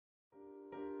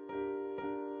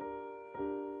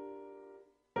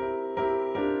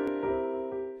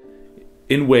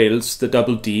in Wales, the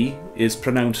double D is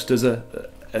pronounced as a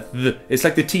th. It's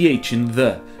like the TH in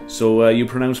the. So you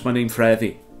pronounce my name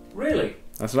Freddie. Really?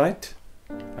 That's right.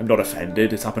 I'm not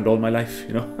offended. It's happened all my life,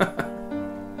 you know.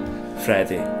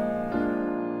 Freddie.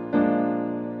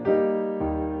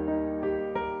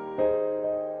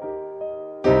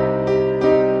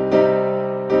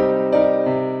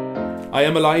 I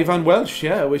am alive and Welsh,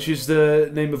 yeah, which is the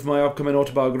name of my upcoming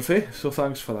autobiography, so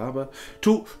thanks for that. But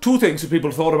two things that people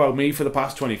thought about me for the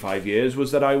past 25 years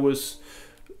was that I was,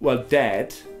 well,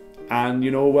 dead and,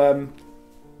 you know,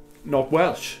 not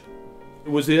Welsh. It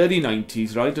was the early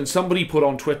 90s, right, and somebody put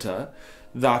on Twitter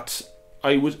that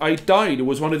I died. It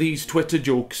was one of these Twitter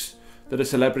jokes that a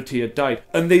celebrity had died,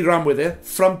 and they ran with it.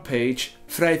 Front page,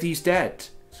 Freddie's dead.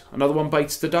 Another one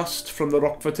bites the dust from the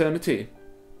rock fraternity.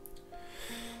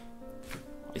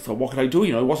 I thought, what could I do?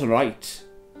 You know, it wasn't right.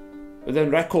 But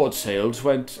then record sales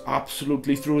went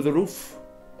absolutely through the roof.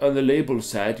 And the label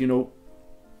said, you know,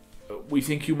 we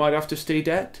think you might have to stay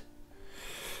dead.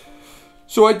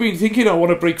 So I'd been thinking I want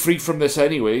to break free from this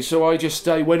anyway. So I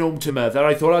went home to mother.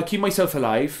 I thought I'll keep myself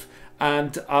alive.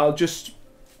 And I'll just,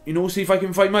 you know, see if I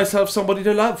can find myself somebody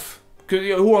to love. Because,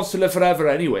 you know, who wants to live forever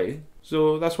anyway?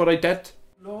 So that's what I did.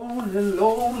 Lonely,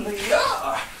 lonely,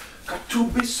 yeah. Got to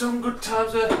be some good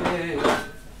times ahead.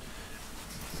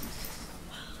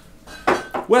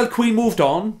 Well, Queen moved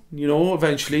on, you know,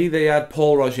 eventually. They had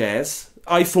Paul Rogers.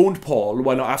 I phoned Paul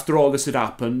after all this had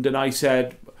happened, and I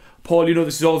said, Paul, you know,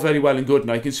 this is all very well and good,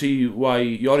 and I can see why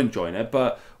you're enjoying it,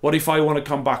 but what if I want to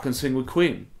come back and sing with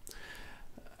Queen?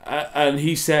 And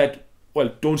he said,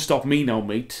 well, don't stop me now,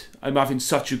 mate. I'm having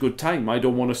such a good time. I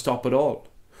don't want to stop at all.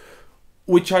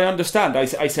 Which I understand. I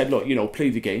said, look, you know, play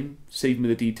the game, save me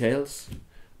the details.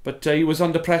 But he was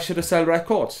under pressure to sell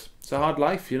records. It's a hard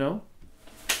life, you know.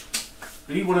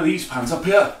 I need one of these pans up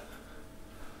here.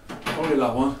 Oh, you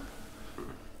that one.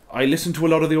 I listen to a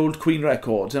lot of the old Queen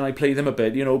records and I play them a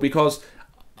bit, you know, because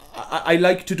I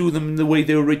like to do them in the way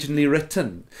they were originally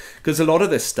written. Because a lot of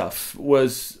this stuff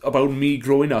was about me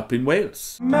growing up in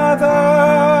Wales. Mother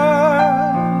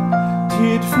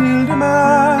did field a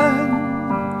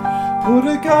man, put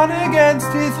a gun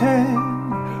against his head,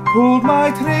 pulled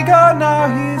my trigger, now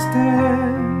he's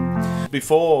dead.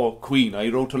 Before Queen, I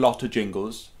wrote a lot of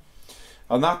jingles.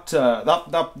 And that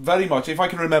very much, if I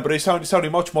can remember, it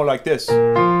sounded much more like this.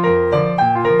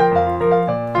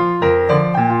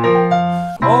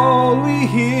 All we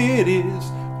hear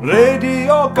is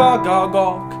radio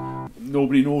gok.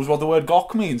 Nobody knows what the word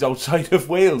gok means outside of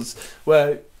Wales.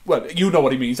 Well, you know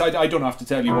what it means. I don't have to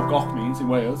tell you what gok means in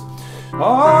Wales.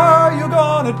 Are you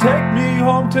gonna take me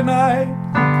home tonight?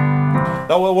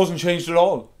 That wasn't changed at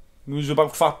all. It was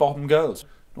about fat bottom girls.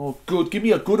 Oh, good. Give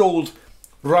me a good old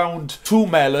round 2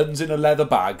 melons in a leather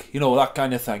bag, you know, that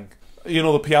kind of thing. You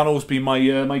know, the piano's been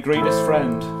my greatest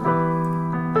friend.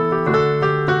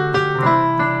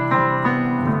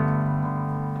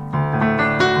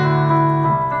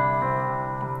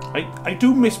 I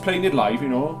do miss playing it live, you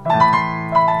know.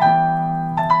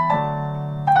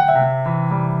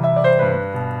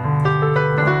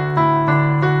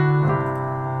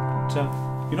 But,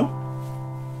 you know,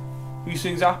 these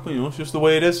things happen, you know, it's just the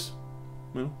way it is,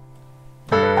 you know.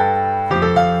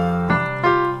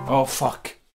 Oh,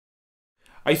 fuck.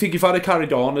 I think if I'd have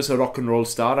carried on as a rock and roll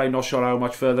star, I'm not sure how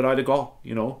much further I'd have got,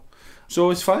 you know. So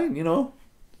it's fine, you know.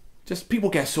 Just people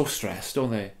get so stressed,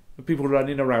 don't they? People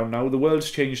running around now. The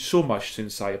world's changed so much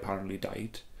since I apparently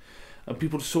died. And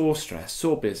people are so stressed,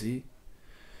 so busy.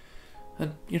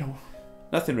 And, you know,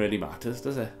 nothing really matters,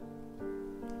 does it?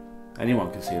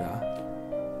 Anyone can see that.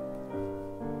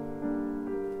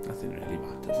 Nothing really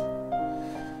matters.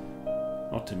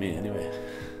 Not to me, anyway.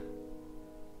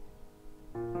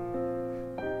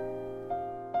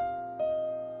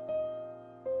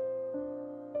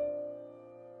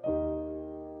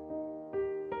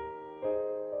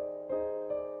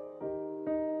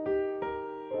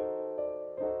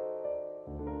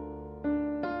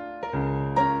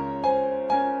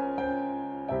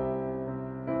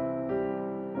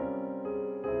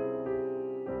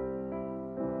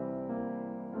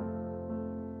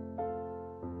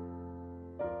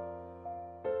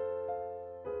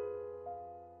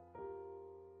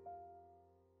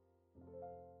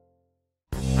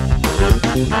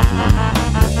 Thank you.